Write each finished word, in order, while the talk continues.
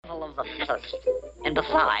love the thirst. And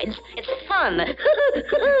besides, it's fun.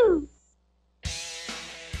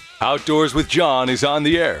 Outdoors with John is on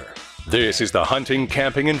the air. This is the Hunting,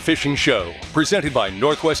 Camping, and Fishing Show, presented by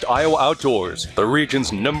Northwest Iowa Outdoors, the region's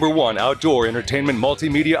 #1 outdoor entertainment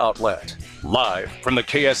multimedia outlet. Live from the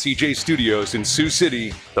KSCJ studios in Sioux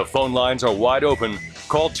City, the phone lines are wide open.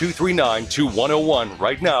 Call 239-2101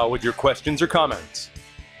 right now with your questions or comments.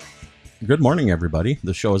 Good morning, everybody.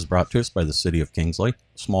 The show is brought to us by the City of Kingsley,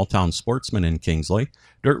 Small Town Sportsman in Kingsley,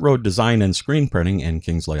 Dirt Road Design and Screen Printing in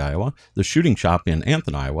Kingsley, Iowa, the Shooting Shop in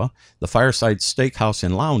Anthon, Iowa, the Fireside Steakhouse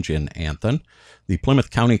and Lounge in Anthon, the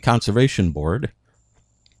Plymouth County Conservation Board,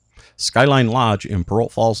 Skyline Lodge in Parole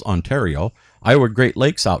Falls, Ontario, Iowa Great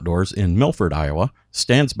Lakes Outdoors in Milford, Iowa,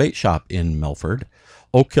 Stan's Bait Shop in Milford,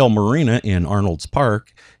 Oak Hill Marina in Arnold's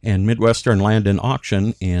Park, and Midwestern Land and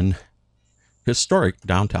Auction in historic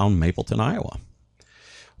downtown Mapleton, Iowa.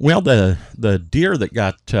 Well, the deer that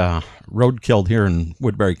got road killed here in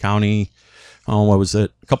Woodbury County, what was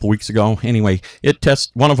it, a couple weeks ago? Anyway,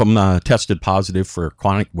 one of them tested positive for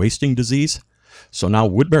chronic wasting disease. So now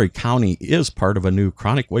Woodbury County is part of a new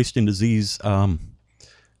chronic wasting disease, I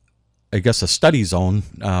guess a study zone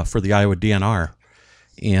for the Iowa DNR.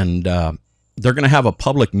 And they're going to have a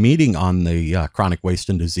public meeting on the chronic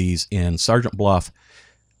wasting disease in Sergeant Bluff.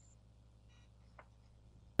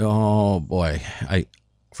 Oh boy,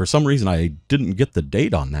 for some reason I didn't get the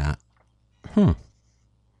date on that.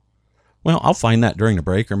 Well, I'll find that during the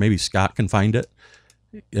break, or maybe Scott can find it.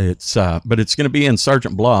 But it's going to be in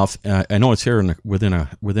Sergeant Bluff. I know it's here within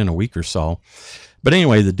a week or so. But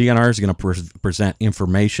anyway, the DNR is going to present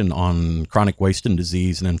information on chronic wasting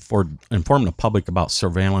disease and inform the public about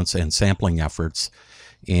surveillance and sampling efforts.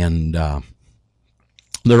 And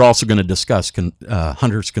they're also going to discuss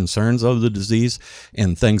hunters' concerns of the disease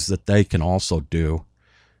and things that they can also do.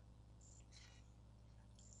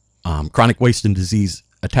 Chronic wasting disease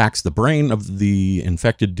attacks the brain of the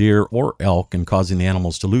infected deer or elk and causing the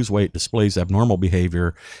animals to lose weight, displays abnormal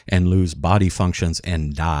behavior, and lose body functions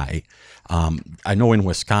and die. I know in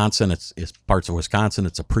Wisconsin, it's parts of Wisconsin,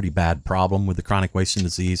 it's a pretty bad problem with the chronic wasting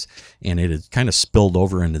disease, and it has kind of spilled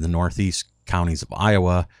over into the northeast counties of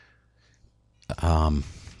Iowa. I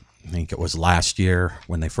think it was last year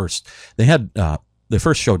when they first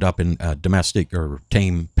showed up in domestic or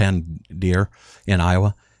tame pen deer in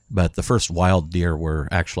Iowa, but the first wild deer were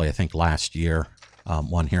actually, I think, last year,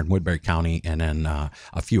 one here in Woodbury County, and then a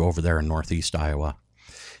few over there in northeast Iowa.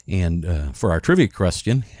 And for our trivia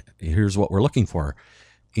question, here's what we're looking for.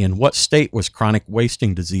 In what state was chronic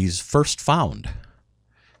wasting disease first found?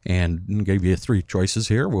 And gave you 3 choices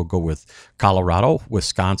here. We'll go with Colorado,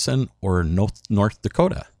 Wisconsin, or North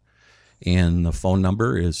Dakota. And the phone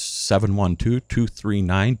number is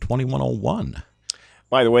 712-239-2101.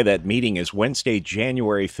 By the way, that meeting is Wednesday,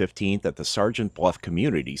 January 15th at the Sergeant Bluff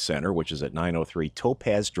Community Center, which is at 903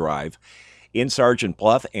 Topaz Drive in Sergeant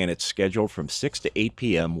Bluff, and it's scheduled from 6 to 8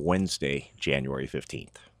 p.m. Wednesday, January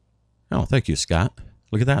 15th. Oh, thank you, Scott.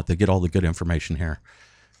 Look at that. They get all the good information here.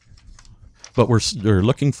 But we're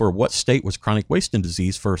looking for what state was chronic wasting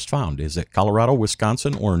disease first found. Is it Colorado,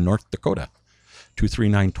 Wisconsin, or North Dakota?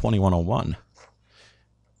 239-2101.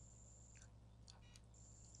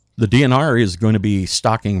 The DNR is going to be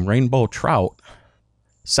stocking rainbow trout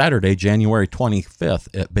Saturday, January 25th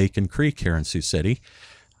at Bacon Creek here in Sioux City.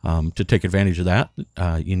 To take advantage of that,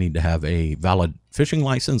 you need to have a valid fishing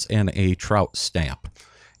license and a trout stamp.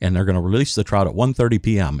 And they're going to release the trout at 1:30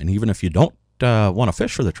 p.m. And even if you don't want to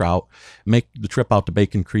fish for the trout, make the trip out to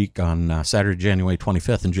Bacon Creek on Saturday, January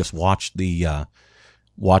 25th, and just watch them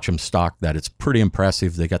stock that. It's pretty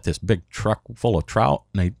impressive. They got this big truck full of trout,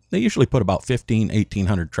 and they usually put about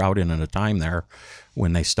 1,800 trout in at a time there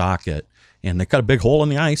when they stock it. And they cut a big hole in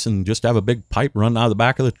the ice and just have a big pipe run out of the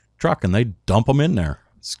back of the truck, and they dump them in there.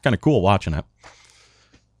 It's kind of cool watching it.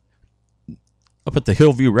 Up at the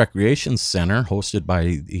Hillview Recreation Center, hosted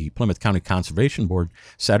by the Plymouth County Conservation Board,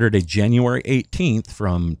 Saturday, January 18th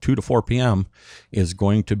from 2 to 4 p.m. is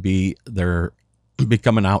going to be their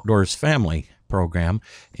Become an Outdoors Family program,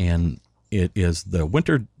 and it is the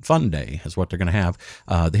Winter Fun Day is what they're going to have.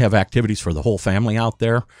 They have activities for the whole family out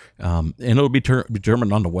there, and it'll be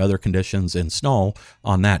determined on the weather conditions and snow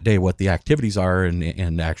on that day what the activities are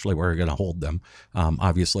and actually where we're going to hold them.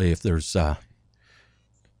 Obviously, if there's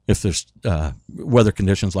weather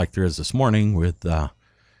conditions like there is this morning with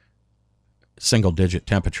single-digit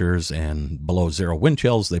temperatures and below zero wind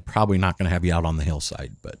chills, they're probably not going to have you out on the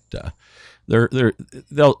hillside. But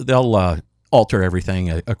they'll alter everything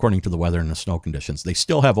according to the weather and the snow conditions. They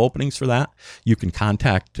still have openings for that. You can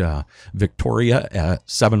contact Victoria at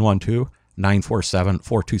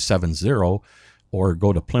 712-947-4270, or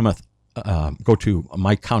go to Plymouth. Go to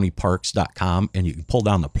mycountyparks.com and you can pull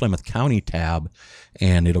down the Plymouth County tab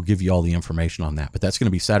and it'll give you all the information on that. But that's going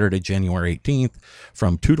to be Saturday, January 18th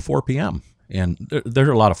from 2 to 4 p.m. And there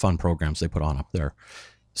are a lot of fun programs they put on up there.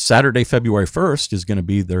 Saturday, February 1st is going to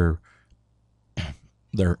be their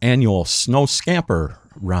annual Snow Scamper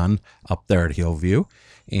run up there at Hillview.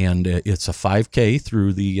 And it's a 5K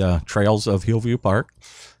through the trails of Hillview Park.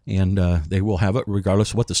 And they will have it regardless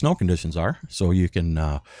of what the snow conditions are. So you can,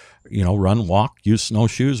 run, walk, use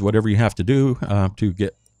snowshoes, whatever you have to do to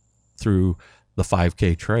get through the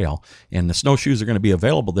 5K trail. And the snowshoes are going to be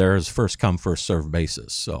available there as first come, first served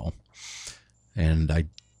basis. So, and I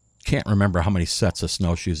can't remember how many sets of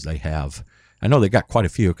snowshoes they have. I know they got quite a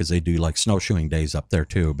few because they do like snowshoeing days up there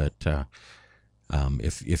too. But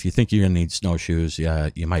if you think you're going to need snowshoes, yeah,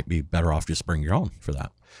 you might be better off just bring your own for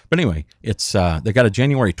that. But anyway, it's they got a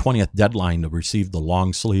January 20th deadline to receive the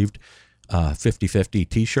long-sleeved 50/50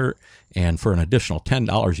 T-shirt, and for an additional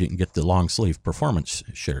 $10, you can get the long-sleeve performance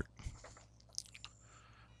shirt.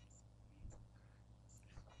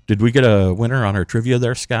 Did we get a winner on our trivia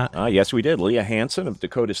there, Scott? Yes, we did. Leah Hansen of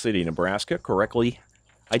Dakota City, Nebraska, correctly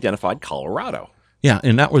identified Colorado. Yeah,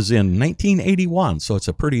 and that was in 1981, so it's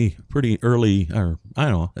a pretty early, or I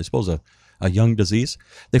don't know, I suppose a young disease.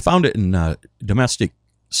 They found it in domestic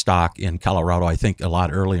stock in Colorado, I think a lot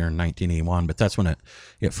earlier in 1981, but that's when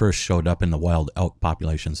it first showed up in the wild elk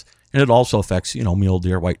populations. And it also affects, mule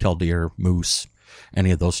deer, whitetail deer, moose,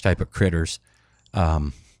 any of those type of critters.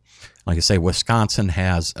 Like I say, Wisconsin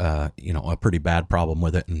has, a pretty bad problem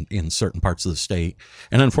with it in certain parts of the state.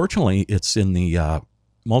 And unfortunately, it's in the,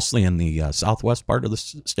 mostly in the southwest part of the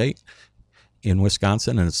state in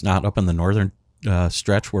Wisconsin, and it's not up in the northern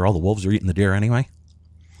stretch where all the wolves are eating the deer anyway.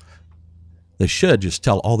 They should just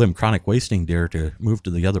tell all them chronic wasting deer to move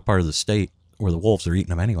to the other part of the state where the wolves are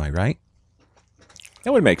eating them anyway, right?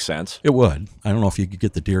 That would make sense. It would. I don't know if you could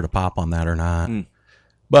get the deer to pop on that or not.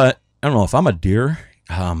 But I don't know, if I'm a deer,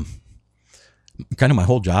 kind of my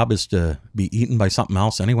whole job is to be eaten by something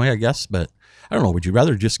else anyway, I guess. But I don't know, would you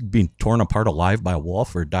rather just be torn apart alive by a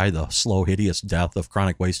wolf or die the slow, hideous death of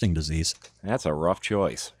chronic wasting disease? That's a rough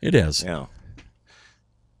choice. It is. Yeah.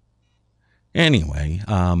 Anyway,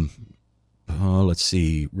 let's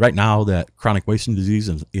see. Right now, that chronic wasting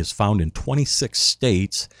disease is found in 26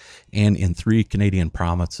 states and in 3 Canadian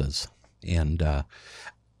provinces. And,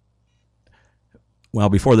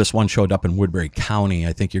 before this one showed up in Woodbury County,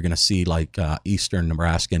 I think you're going to see like eastern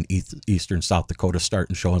Nebraska and eastern South Dakota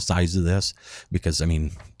starting showing signs of this because,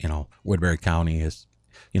 Woodbury County is,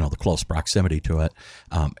 the close proximity to it.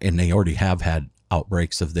 And they already have had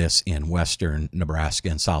outbreaks of this in western Nebraska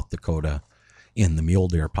and South Dakota in the mule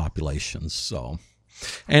deer populations. So,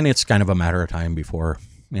 and it's kind of a matter of time before,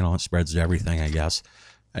 it spreads to everything, I guess.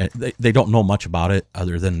 They don't know much about it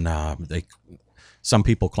other than some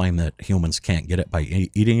people claim that humans can't get it by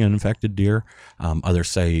eating an infected deer. Others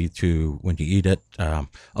say when you eat it,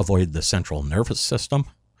 avoid the central nervous system,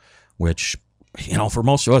 which, for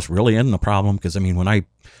most of us really isn't a problem. Because when I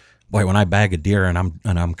bag a deer and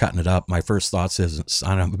I'm cutting it up, my first thoughts is,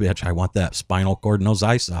 son of a bitch, I want that spinal cord and those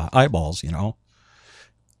eyeballs,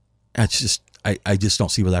 It's just, I just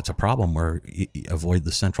don't see where that's a problem where you avoid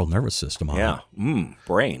the central nervous system on it.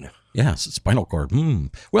 Brain. Yes, spinal cord.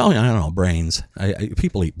 Well, I don't know, brains.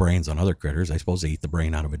 People eat brains on other critters. I suppose they eat the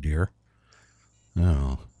brain out of a deer.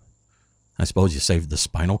 Oh, I suppose you save the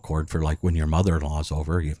spinal cord for like when your mother-in-law's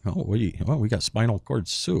over. We got spinal cord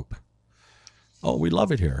soup. Oh, we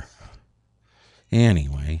love it here.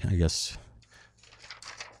 Anyway, I guess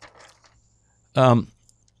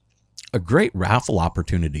a great raffle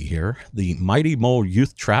opportunity here. The Mighty Mo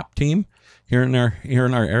Youth Trap Team here in our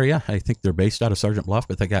area. I think they're based out of Sergeant Bluff,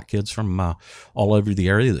 but they got kids from all over the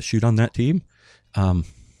area that shoot on that team. But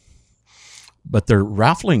they're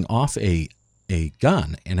raffling off a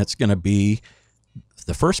gun, and it's going to be,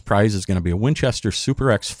 the first prize is going to be a Winchester Super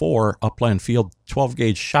X4 Upland Field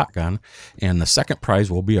 12-gauge shotgun, and the second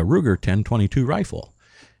prize will be a Ruger 10/22 rifle.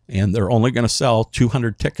 And they're only going to sell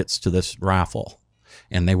 200 tickets to this raffle.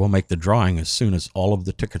 And they will make the drawing as soon as all of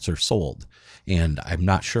the tickets are sold. And I'm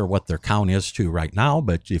not sure what their count is to right now,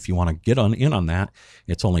 but if you want to get in on that,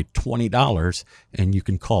 it's only $20, and you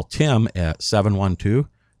can call Tim at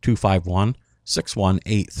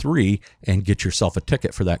 712-251-6183 and get yourself a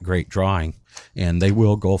ticket for that great drawing. And they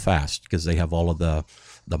will go fast because they have all of the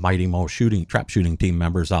Mighty Mo trap shooting team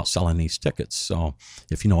members out selling these tickets. So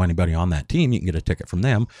if you know anybody on that team, you can get a ticket from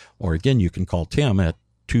them. Or again, you can call Tim at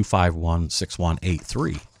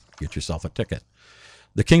 251-6183. Get yourself a ticket.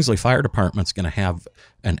 The Kingsley Fire Department's going to have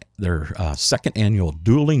their second annual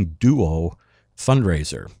Dueling Duo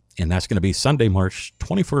fundraiser. And that's going to be Sunday, March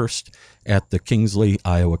 21st at the Kingsley,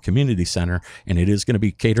 Iowa Community Center. And it is going to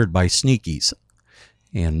be catered by Sneakies.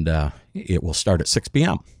 And it will start at 6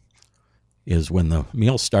 p.m. is when the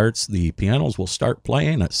meal starts. The pianos will start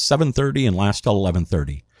playing at 7:30 and last till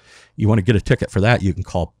 11:30. You want to get a ticket for that, you can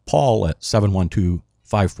call Paul at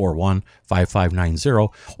 712-541-5590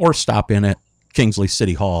 or stop in at Kingsley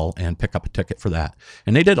City Hall and pick up a ticket for that.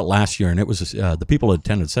 And they did it last year, and it was the people who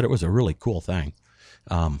attended said it was a really cool thing.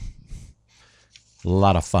 A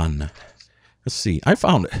lot of fun. Let's see. I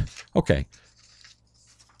found it. Okay.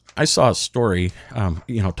 I saw a story,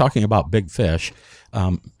 talking about big fish.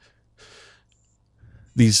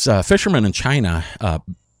 These fishermen in China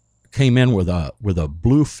came in with a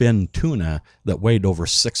bluefin tuna that weighed over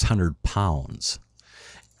 600 pounds.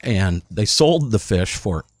 And they sold the fish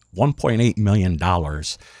for $1.8 million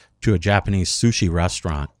to a Japanese sushi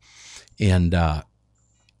restaurant. And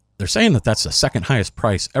they're saying that that's the second highest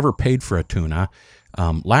price ever paid for a tuna.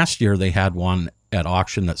 Last year, they had one at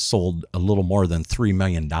auction that sold a little more than $3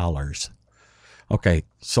 million. Okay,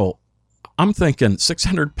 so I'm thinking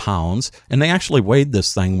 600 pounds, and they actually weighed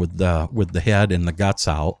this thing with the head and the guts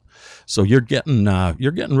out. So you're getting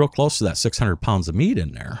real close to that 600 pounds of meat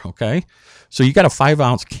in there. Okay, so you got a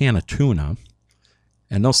 5-ounce can of tuna,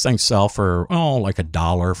 and those things sell for like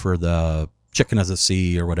 $1 for the chicken of the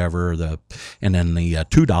sea or whatever. And then the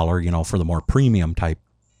 $2 for the more premium type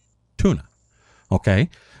tuna. Okay,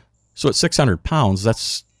 so at 600 pounds,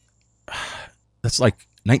 that's like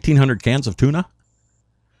 1,900 cans of tuna.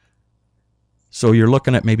 So you're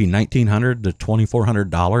looking at maybe $1,900 to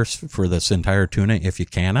 $2,400 for this entire tuna if you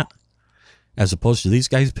can it, as opposed to these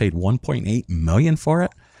guys paid $1.8 million for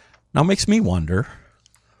it. Now it makes me wonder,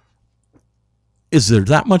 is there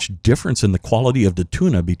that much difference in the quality of the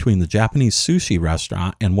tuna between the Japanese sushi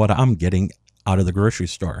restaurant and what I'm getting out of the grocery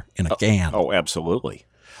store in a can? Oh, absolutely.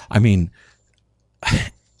 I mean,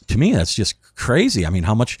 to me, that's just crazy. I mean,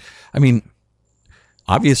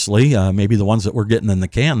 obviously, maybe the ones that we're getting in the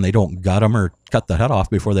can, they don't gut them or cut the head off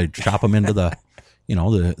before they chop them into the,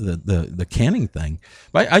 the canning thing.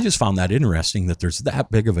 But I just found that interesting that there's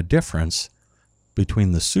that big of a difference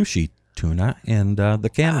between the sushi tuna and the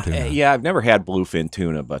canned tuna. Yeah, I've never had bluefin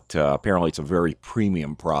tuna, but apparently it's a very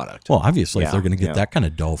premium product. Well, obviously, if they're going to get that kind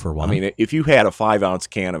of dough for one. I mean, if you had a 5-ounce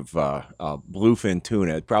can of bluefin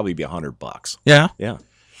tuna, it'd probably be $100. Yeah. Yeah.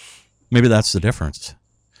 Maybe that's the difference.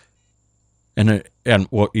 And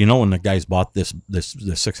well, when the guys bought this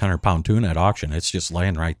 600-pound tuna at auction, it's just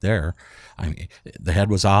laying right there. I mean, the head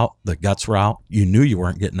was out, the guts were out. You knew you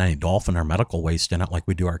weren't getting any dolphin or medical waste in it like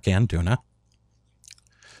we do our canned tuna.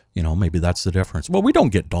 Maybe that's the difference. Well, we don't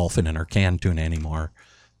get dolphin in our canned tuna anymore.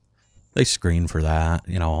 They screen for that.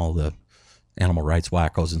 All the animal rights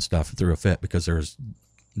wackos and stuff threw a fit because there's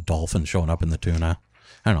dolphin showing up in the tuna.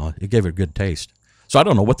 I don't know. It gave it a good taste. So I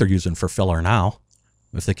don't know what they're using for filler now.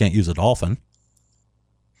 If they can't use a dolphin,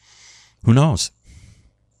 who knows?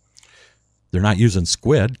 They're not using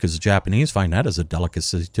squid because the Japanese find that as a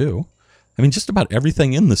delicacy too. I mean, just about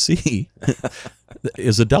everything in the sea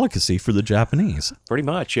is a delicacy for the Japanese. Pretty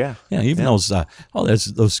much, yeah. Yeah, even there's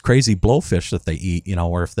those crazy blowfish that they eat,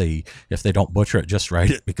 or if they don't butcher it just right,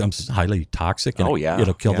 it becomes highly toxic and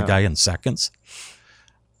it'll kill the guy in seconds.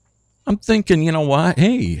 I'm thinking, you know what?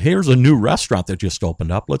 Hey, here's a new restaurant that just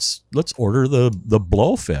opened up. Let's order the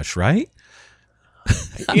blowfish, right?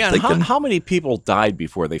 Yeah. How many people died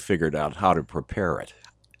before they figured out how to prepare it?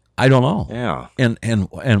 I don't know. Yeah.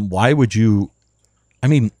 And why would you? I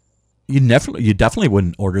mean, you definitely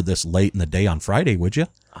wouldn't order this late in the day on Friday, would you?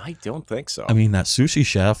 I don't think so. I mean, that sushi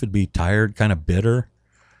chef would be tired, kind of bitter,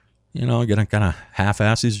 gonna kind of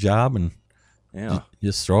half-ass his job and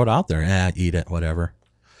just throw it out there. Eat it, whatever.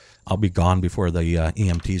 I'll be gone before the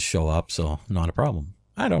EMTs show up, so not a problem.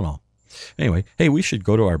 I don't know. Anyway, hey, we should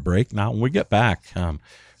go to our break now. When we get back,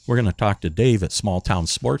 we're going to talk to Dave at Small Town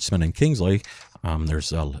Sportsman in Kingsley.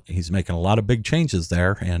 He's making a lot of big changes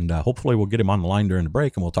there, and hopefully we'll get him on the line during the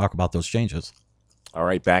break, and we'll talk about those changes. All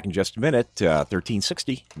right, back in just a minute,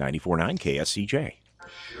 1360, 94.9 KSCJ.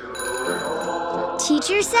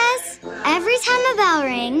 Teacher says, every time a bell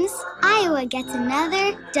rings, Iowa gets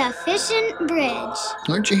another deficient bridge.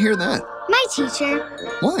 Where'd you hear that? My teacher.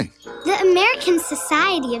 Why? The American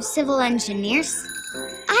Society of Civil Engineers.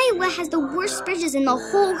 Iowa has the worst bridges in the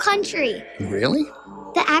whole country. Really?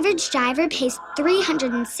 The average driver pays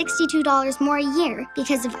 $362 more a year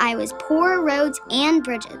because of Iowa's poor roads and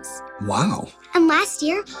bridges. Wow. And last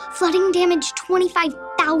year, flooding damaged 25,000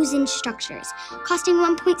 1,000 structures, costing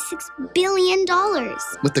 $1.6 billion.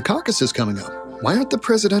 With the caucuses coming up, why aren't the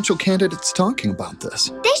presidential candidates talking about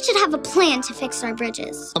this? They should have a plan to fix our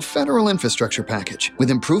bridges. A federal infrastructure package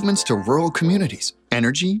with improvements to rural communities,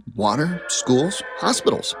 energy, water, schools,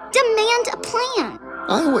 hospitals. Demand a plan.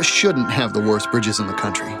 Iowa shouldn't have the worst bridges in the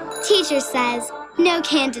country. Teacher says no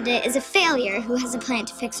candidate is a failure who has a plan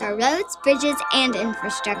to fix our roads, bridges, and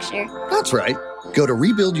infrastructure. That's right. Go to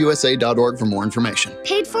rebuildusa.org for more information.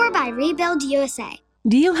 Paid for by Rebuild USA.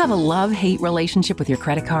 Do you have a love-hate relationship with your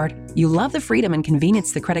credit card? You love the freedom and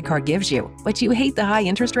convenience the credit card gives you, but you hate the high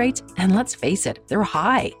interest rates? And let's face it, they're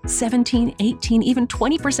high. 17, 18, even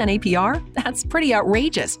 20% APR? That's pretty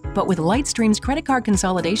outrageous. But with Lightstream's credit card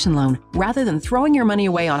consolidation loan, rather than throwing your money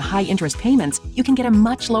away on high interest payments, you can get a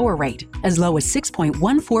much lower rate, as low as 6.14%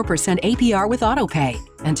 APR with AutoPay.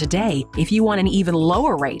 And today, if you want an even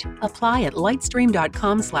lower rate, apply at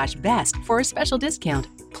lightstream.com/best for a special discount.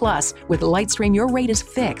 Plus, with Lightstream, your rate is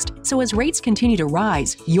fixed, so as rates continue to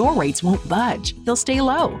rise, your rates won't budge. They'll stay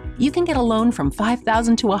low. You can get a loan from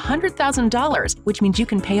 $5,000 to $100,000, which means you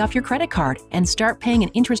can pay off your credit card and start paying an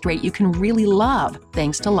interest rate you can really love,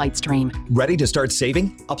 thanks to Lightstream. Ready to start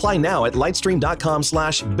saving? Apply now at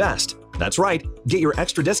lightstream.com/best. That's right. Get your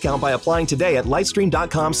extra discount by applying today at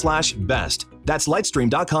lightstream.com/best. That's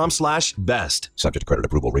lightstream.com/best. Subject to credit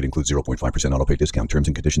approval. Rate includes 0.5% autopay discount. Terms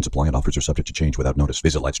and conditions apply and offers are subject to change without notice.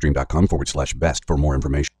 Visit lightstream.com/best for more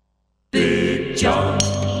information. Big John.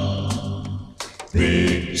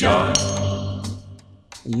 Big John.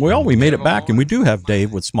 Well, we made it back, and we do have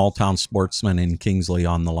Dave with Small Town Sportsman in Kingsley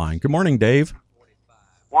on the line. Good morning, Dave.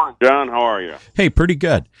 Morning, John. How are you? Hey, pretty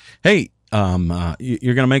good. Hey,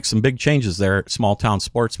 you're going to make some big changes there at Small Town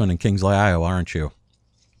Sportsman in Kingsley, Iowa, aren't you?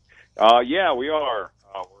 Yeah, we are.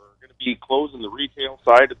 We're going to be closing the retail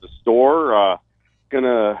side of the store.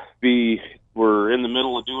 We're in the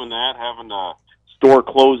middle of doing that, having a store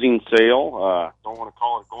closing sale. Don't want to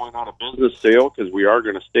call it going out of business sale because we are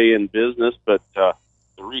going to stay in business, but the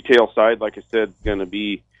retail side, like I said, is going to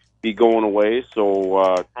be going away.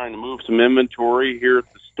 So trying to move some inventory here at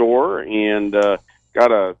the store, and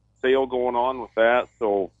got a sale going on with that.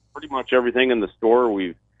 So pretty much everything in the store,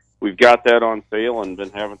 we've got that on sale and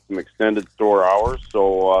been having some extended store hours.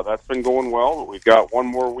 So that's been going well, but we've got one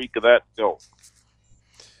more week of that to go.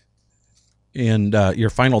 And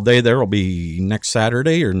your final day there will be next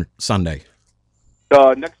Saturday or Sunday?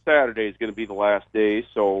 Next Saturday is going to be the last day.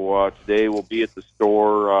 So today we'll be at the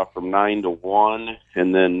store from 9 to 1.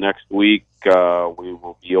 And then next week we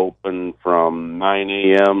will be open from 9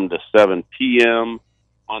 a.m. to 7 p.m.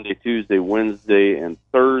 Monday, Tuesday, Wednesday, and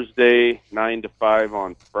Thursday, 9 to 5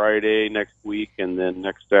 on Friday next week, and then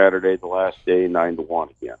next Saturday, the last day, 9 to 1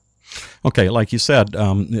 again. Okay, like you said,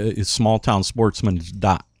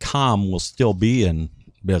 smalltownsportsman.com will still be in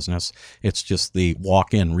business. It's just the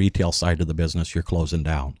walk-in retail side of the business you're closing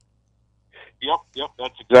down. Yep,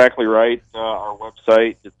 that's exactly right. Our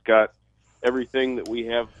website, it's got everything that we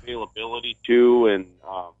have availability to, and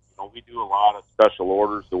we do a lot of special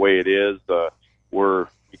orders the way it is.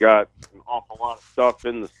 We got an awful lot of stuff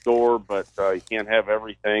in the store, but you can't have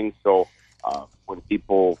everything. So when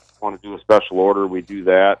people want to do a special order, we do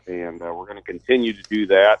that, and we're going to continue to do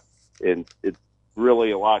that. And it's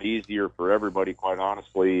really a lot easier for everybody, quite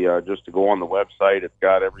honestly, just to go on the website. It's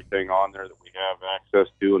got everything on there that we have access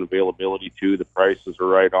to and availability to. The prices are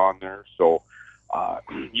right on there. So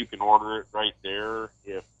you can order it right there.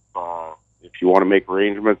 If you want to make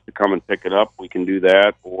arrangements to come and pick it up, we can do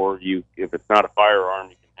that. Or if it's not a firearm,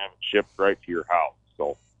 you can have it shipped right to your house.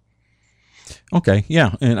 So. Okay,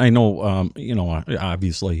 yeah, and I know,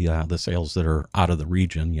 obviously the sales that are out of the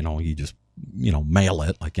region, you just, mail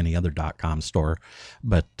it like any other .com store.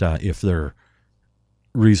 But if they're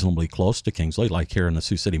reasonably close to Kingsley, like here in the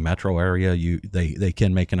Sioux City metro area, they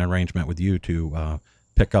can make an arrangement with you to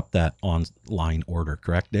pick up that online order.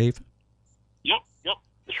 Correct, Dave? Yep,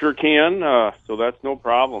 sure can. So that's no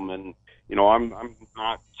problem. And I'm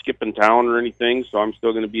not skipping town or anything, so I'm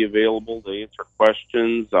still going to be available to answer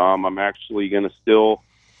questions. I'm actually going to still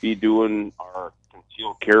be doing our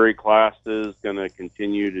concealed carry classes, going to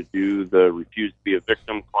continue to do the Refuse to Be a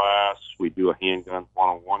Victim class. We do a Handguns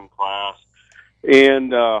 101 class,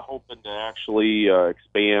 and hoping to actually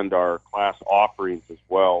expand our class offerings as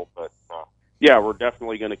well. But yeah, we're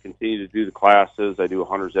definitely going to continue to do the classes. I do a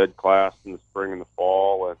Hunter's Ed class in the spring and the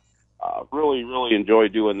fall, and really, really enjoy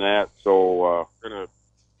doing that. So we're going to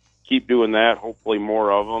keep doing that, hopefully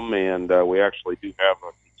more of them. And we actually do have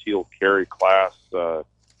a concealed carry class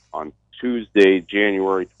on Tuesday,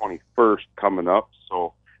 January 21st coming up.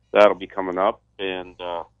 So that'll be coming up. And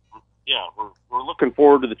we're looking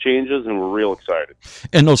forward to the changes, and we're real excited.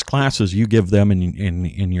 And those classes, you give them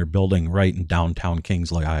in your building right in downtown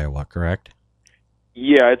Kingsley, Iowa, correct?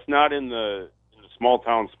 Yeah, it's not in the small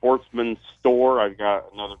town sportsman store. I've got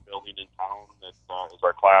another building in town that is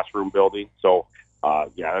our classroom building. So,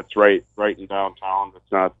 it's right in downtown.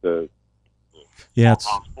 It's not the small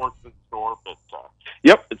town sportsman store, but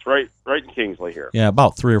it's right in Kingsley here. Yeah,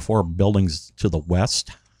 about 3 or 4 buildings to the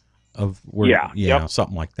west of where.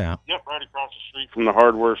 Something like that. Yep, right across the street from the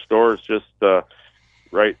hardware store. It's just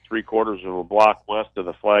right 3/4 of a block west of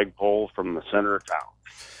the flagpole from the center of town.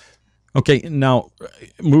 Okay, now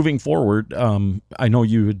moving forward, I know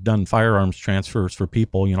you had done firearms transfers for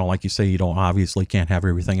people. Like you say, you obviously can't have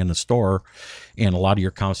everything in the store, and a lot of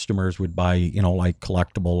your customers would buy, like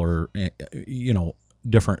collectible or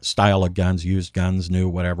different style of guns, used guns, new,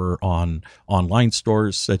 whatever, on online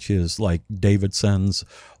stores such as like Davidson's,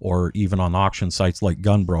 or even on auction sites like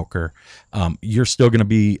Gunbroker. You're still going to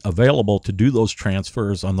be available to do those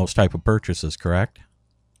transfers on those type of purchases, correct?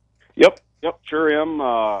 Yep, sure am.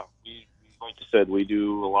 Like you said, we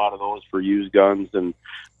do a lot of those for used guns and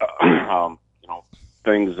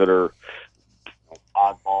things that are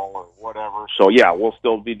oddball or whatever. So yeah, we'll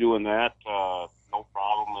still be doing that. No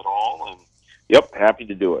problem at all. And yep, happy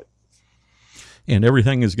to do it. And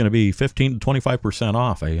everything is going to be 15 to 25%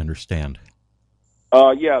 off, I understand.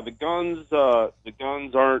 The guns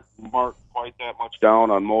aren't marked quite that much down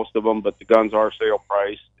on most of them, but the guns are sale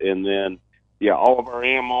priced. And then all of our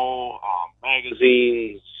ammo,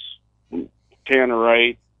 magazines,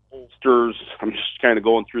 Tannerite, holsters. I'm just kind of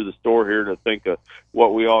going through the store here to think of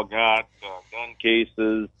what we all got. Gun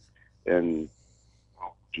cases and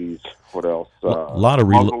what else? A lot of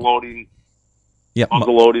muzzle loading. Yeah,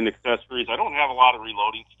 muzzle loading accessories. I don't have a lot of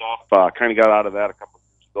reloading stuff. Kind of got out of that a couple of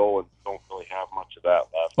years ago and don't really have much of that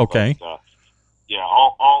left. Okay. But,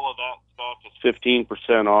 all of that stuff is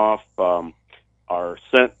 15% off.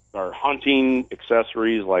 Our hunting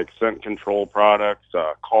accessories like scent control products,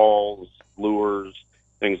 calls, lures,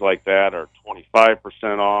 things like that are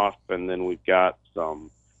 25% off. And then we've got some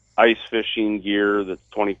ice fishing gear that's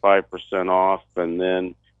 25% off. And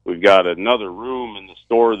then we've got another room in the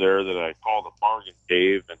store there that I call the bargain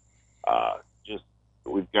cave. And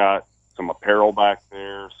we've got some apparel back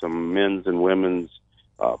there, some men's and women's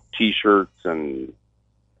T-shirts and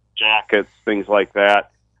jackets, things like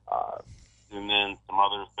that. And then some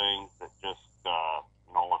other things that just,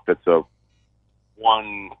 if it's a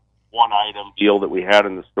one item deal that we had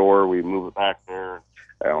in the store, we move it back there.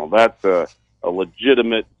 That's a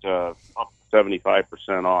legitimate up to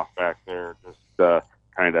 75% off back there. Just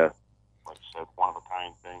kind of, like I said, one of a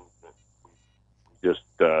kind things that we just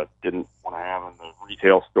didn't want to have in the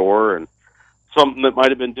retail store, and something that might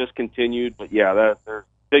have been discontinued. But there's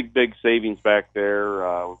big savings back there.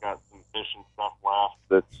 We've got some fishing stuff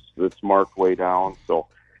left that's marked way down. So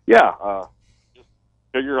just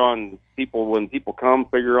figure on when people come,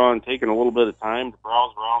 figure on taking a little bit of time to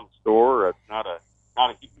browse around the store. It's not a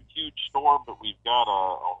huge store, but we've got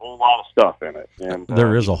a whole lot of stuff in it. And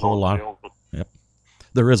there is a whole lot. Yep.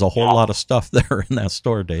 There is a whole lot of stuff there in that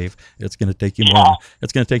store, Dave. It's going to take you more.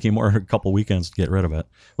 It's going to take you more than a couple weekends to get rid of it.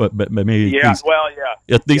 But maybe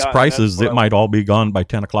at these prices, it might all be gone by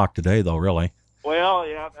 10 o'clock today, though. Really. Well,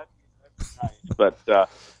 that's nice. But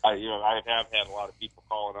I have had a lot of people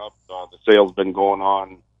calling up. The sale's been going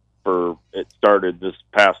on it started this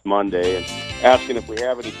past Monday, and asking if we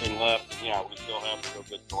have anything left. Yeah, we still have a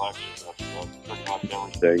good selection of pretty much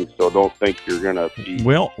everything. So don't think you're going to be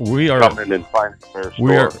coming in and finding a fair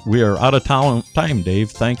store. We are out of time,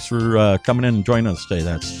 Dave. Thanks for coming in and joining us today.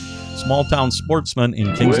 That's Small Town Sportsman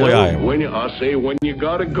in Kingsley, Iowa. When you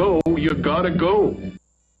gotta go, you gotta go.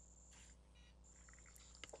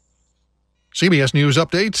 CBS News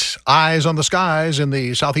updates. Eyes on the skies in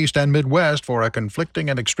the southeast and Midwest for a conflicting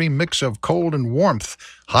and extreme mix of cold and warmth.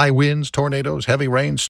 High winds, tornadoes, heavy rain,